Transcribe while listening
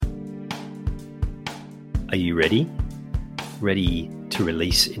Are you ready? Ready to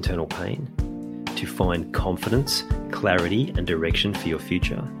release internal pain? To find confidence, clarity, and direction for your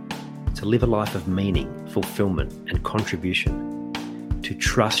future? To live a life of meaning, fulfillment, and contribution? To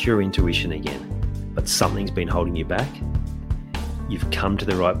trust your intuition again, but something's been holding you back? You've come to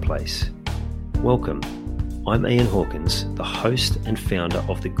the right place. Welcome. I'm Ian Hawkins, the host and founder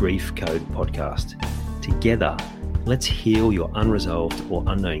of the Grief Code podcast. Together, let's heal your unresolved or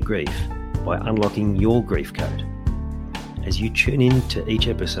unknown grief by unlocking your grief code. As you tune in to each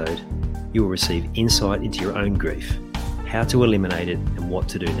episode, you will receive insight into your own grief, how to eliminate it, and what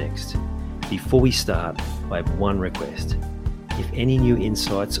to do next. Before we start, I have one request. If any new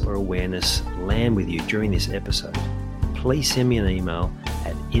insights or awareness land with you during this episode, please send me an email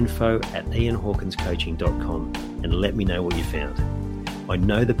at info@ianhawkinscoaching.com and let me know what you found. I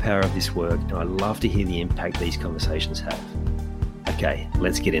know the power of this work and I love to hear the impact these conversations have. Okay,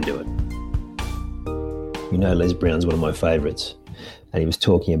 let's get into it. You know, Les Brown's one of my favourites, and he was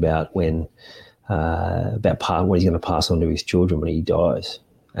talking about what he's going to pass on to his children when he dies.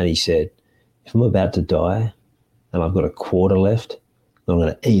 And he said, if I'm about to die and I've got a quarter left, I'm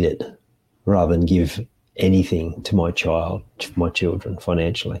going to eat it rather than give anything to my children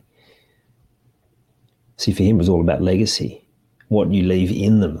financially. See, for him it was all about legacy, what you leave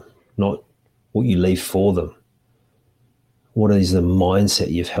in them, not what you leave for them. What is the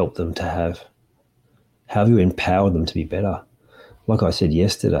mindset you've helped them to have? How have you empowered them to be better? Like I said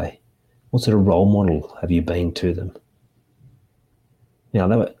yesterday, what sort of role model have you been to them? Now,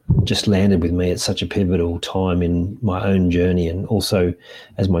 that just landed with me at such a pivotal time in my own journey, and also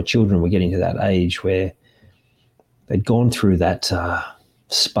as my children were getting to that age where they'd gone through that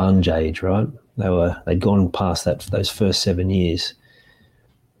sponge age, right? They'd gone past those first 7 years,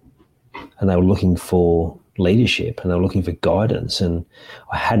 and they were looking for leadership and they were looking for guidance, and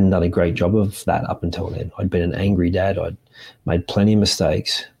I hadn't done a great job of that up until then. I'd been an angry dad. I'd made plenty of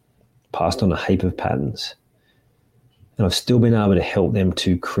mistakes, passed on a heap of patterns, and I've still been able to help them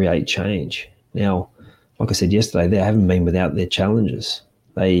to create change. Now, like I said yesterday, they haven't been without their challenges.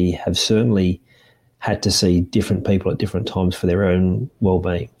 They have certainly had to see different people at different times for their own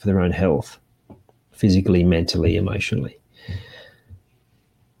well-being, for their own health, physically, mentally, emotionally.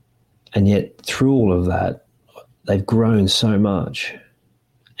 And yet through all of that, they've grown so much,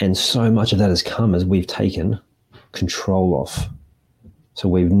 and so much of that has come as we've taken control off. So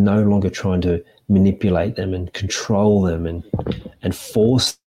we're no longer trying to manipulate them and control them and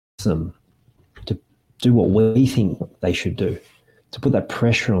force them to do what we think they should do, to put that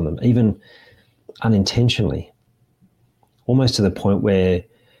pressure on them, even unintentionally, almost to the point where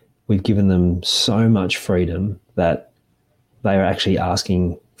we've given them so much freedom that they are actually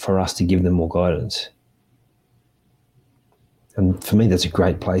asking for us to give them more guidance. And for me, that's a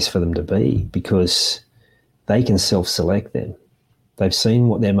great place for them to be, because they can self-select then. They've seen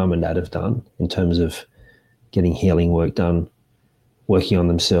what their mum and dad have done in terms of getting healing work done, working on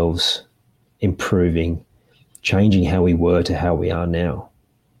themselves, improving, changing how we were to how we are now,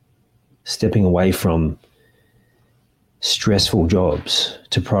 stepping away from stressful jobs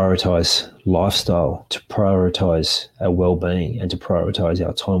to prioritize lifestyle, to prioritize our well-being, and to prioritize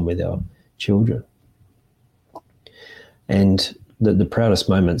our time with our children. And the proudest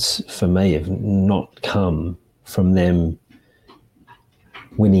moments for me have not come from them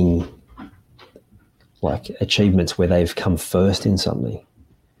winning like achievements where they've come first in something,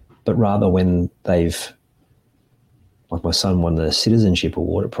 but rather when they've, like my son won the citizenship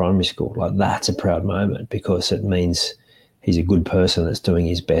award at primary school. Like, that's a proud moment, because it means he's a good person that's doing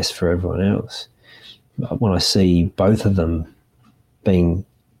his best for everyone else. But when I see both of them being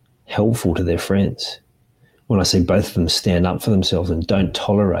helpful to their friends, when I see both of them stand up for themselves and don't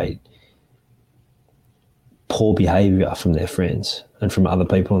tolerate poor behaviour from their friends and from other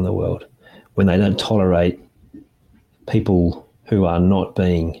people in the world, when they don't tolerate people who are not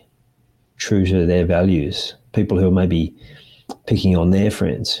being true to their values, people who are maybe picking on their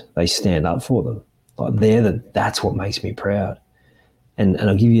friends, they stand up for them. Like, that's what makes me proud. And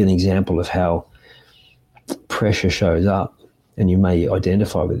I'll give you an example of how pressure shows up, and you may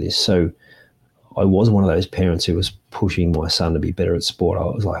identify with this. So I was one of those parents who was pushing my son to be better at sport. I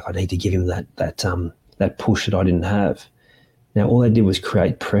was like, I need to give him that push that I didn't have. Now, all they did was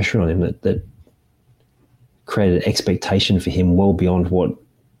create pressure on him that created expectation for him well beyond what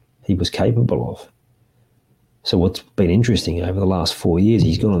he was capable of. So what's been interesting over the last 4 years,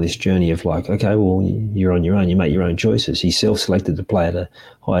 he's gone on this journey of like, okay, well, you're on your own. You make your own choices. He self-selected to play at a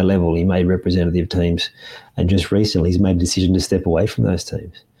high level. He made representative teams. And just recently, he's made a decision to step away from those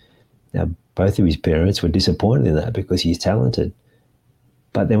teams. Now, both of his parents were disappointed in that because he's talented.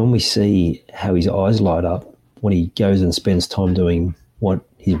 But then when we see how his eyes light up when he goes and spends time doing what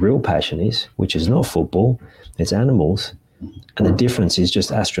his real passion is, which is not football, it's animals, and the difference is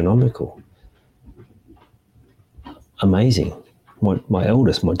just astronomical. Amazing. My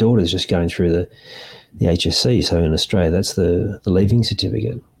daughter's just going through the HSC, so in Australia that's the leaving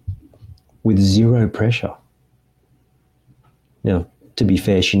certificate, with zero pressure. Now, to be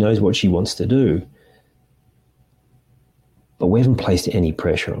fair, she knows what she wants to do, but we haven't placed any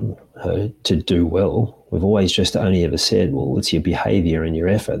pressure on her to do well. We've always just only ever said, well, it's your behaviour and your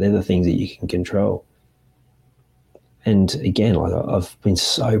effort. They're the things that you can control. And again, I've been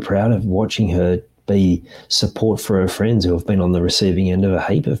so proud of watching her be support for her friends who have been on the receiving end of a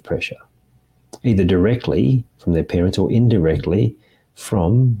heap of pressure, either directly from their parents or indirectly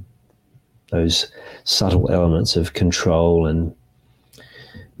from those subtle elements of control and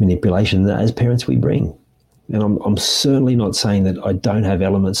manipulation that as parents we bring. And I'm certainly not saying that I don't have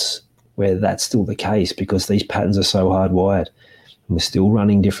elements where that's still the case, because these patterns are so hardwired and we're still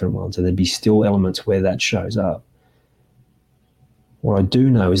running different ones, and there'd be still elements where that shows up. What I do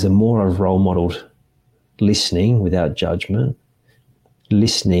know is the more I've role modeled listening without judgment,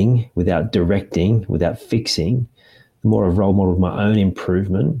 listening without directing, without fixing, the more I've role modeled my own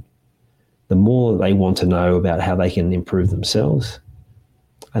improvement, the more they want to know about how they can improve themselves,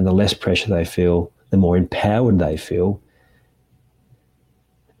 and the less pressure they feel, the more empowered they feel,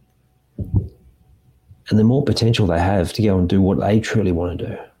 and the more potential they have to go and do what they truly want to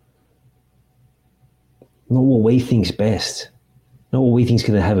do. Not what we think's best, not what we think's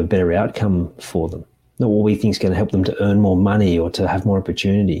going to have a better outcome for them, not what we think's going to help them to earn more money or to have more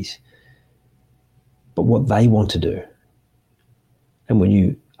opportunities, but what they want to do. And when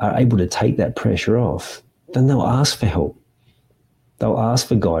you are able to take that pressure off, then they'll ask for help. They'll ask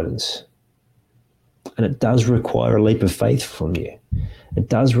for guidance. And it does require a leap of faith from you. It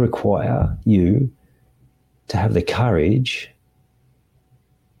does require you to have the courage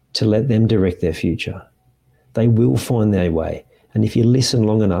to let them direct their future. They will find their way. And if you listen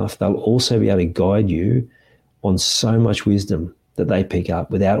long enough, they'll also be able to guide you on so much wisdom that they pick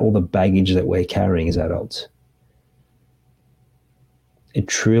up without all the baggage that we're carrying as adults. It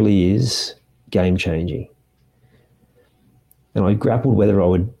truly is game-changing. And I grappled whether I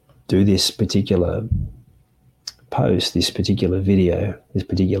would do this particular post, this particular video, this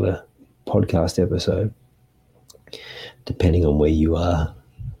particular podcast episode, depending on where you are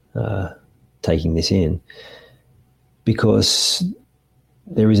taking this in, because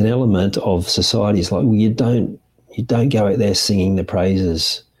there is an element of society. It's like, well, you don't go out there singing the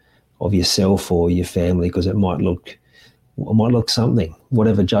praises of yourself or your family because it might look something,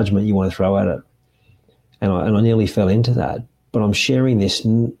 whatever judgment you want to throw at it. And I nearly fell into that. But I'm sharing this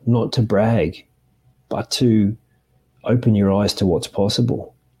not to brag, but to open your eyes to what's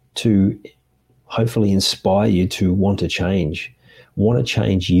possible, to hopefully inspire you to want to change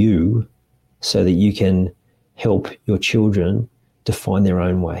you so that you can help your children to find their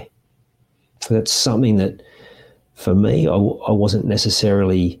own way. So that's something that, for me, I wasn't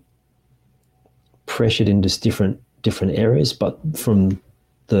necessarily pressured into different areas, but from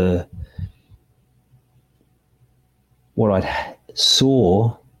what I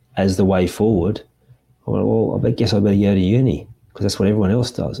saw as the way forward, I went, well, I guess I better go to uni because that's what everyone else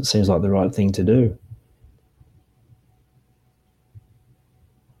does. It seems like the right thing to do.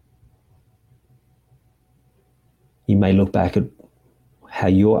 You may look back at how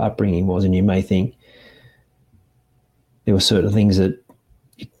your upbringing was and you may think there were certain things that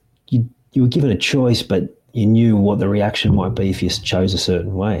you were given a choice, but you knew what the reaction might be if you chose a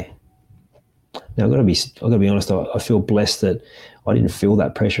certain way. Now, I've got to be honest, I feel blessed that I didn't feel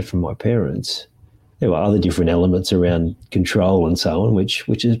that pressure from my parents. There were other different elements around control and so on, which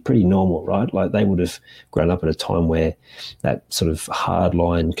is pretty normal, right? Like they would have grown up at a time where that sort of hard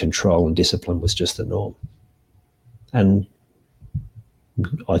line control and discipline was just the norm. And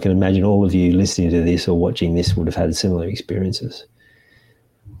I can imagine all of you listening to this or watching this would have had similar experiences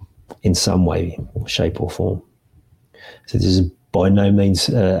in some way, shape or form. So this is by no means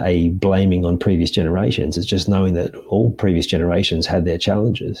a blaming on previous generations. It's just knowing that all previous generations had their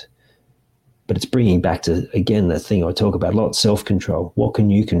challenges. But it's bringing back to, again, the thing I talk about a lot, self-control. What can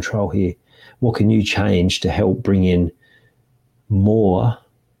you control here? What can you change to help bring in more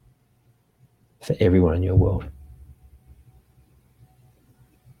for everyone in your world?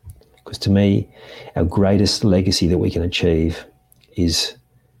 Because to me, our greatest legacy that we can achieve is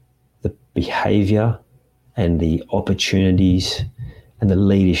the behavior and the opportunities and the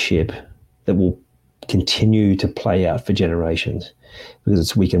leadership that will continue to play out for generations.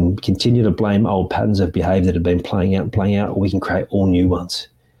 because we can continue to blame old patterns of behavior that have been playing out, or we can create all new ones,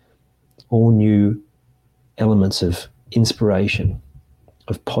 all new elements of inspiration,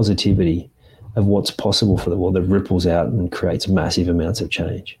 of positivity, of what's possible for the world that ripples out and creates massive amounts of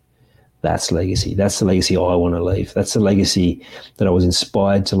change. That's legacy. That's the legacy I want to leave. That's the legacy that I was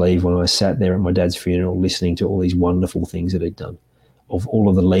inspired to leave when I sat there at my dad's funeral listening to all these wonderful things that he'd done, of all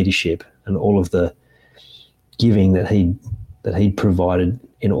of the leadership and all of the giving that he'd provided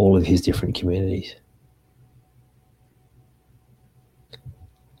in all of his different communities.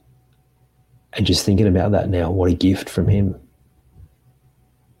 And just thinking about that now, what a gift from him,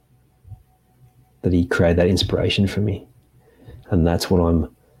 that he created that inspiration for me. And that's what I'm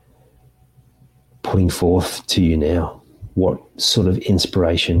putting forth to you now. What sort of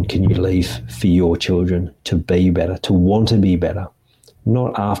inspiration can you leave for your children to be better, to want to be better?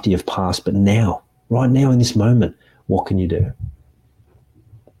 Not after you've passed, but now, right now in this moment, what can you do?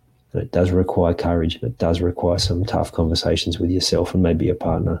 And it does require courage, and it does require some tough conversations with yourself and maybe your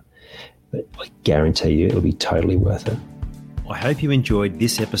partner. But I guarantee you it'll be totally worth it. I hope you enjoyed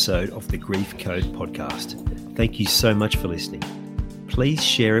this episode of the Grief Code podcast. Thank you so much for listening. Please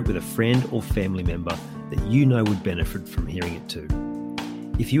share it with a friend or family member that you know would benefit from hearing it too.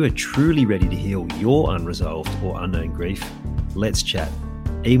 If you are truly ready to heal your unresolved or unknown grief, let's chat.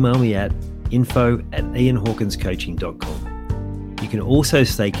 Email me at info@ianhawkinscoaching.com. You can also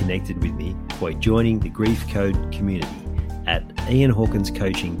stay connected with me by joining the Grief Code community at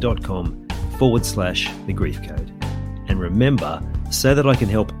ianhawkinscoaching.com/the Grief Code. And remember, so that I can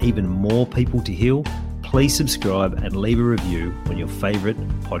help even more people to heal, please subscribe and leave a review on your favorite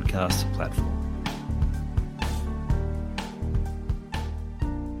podcast platform.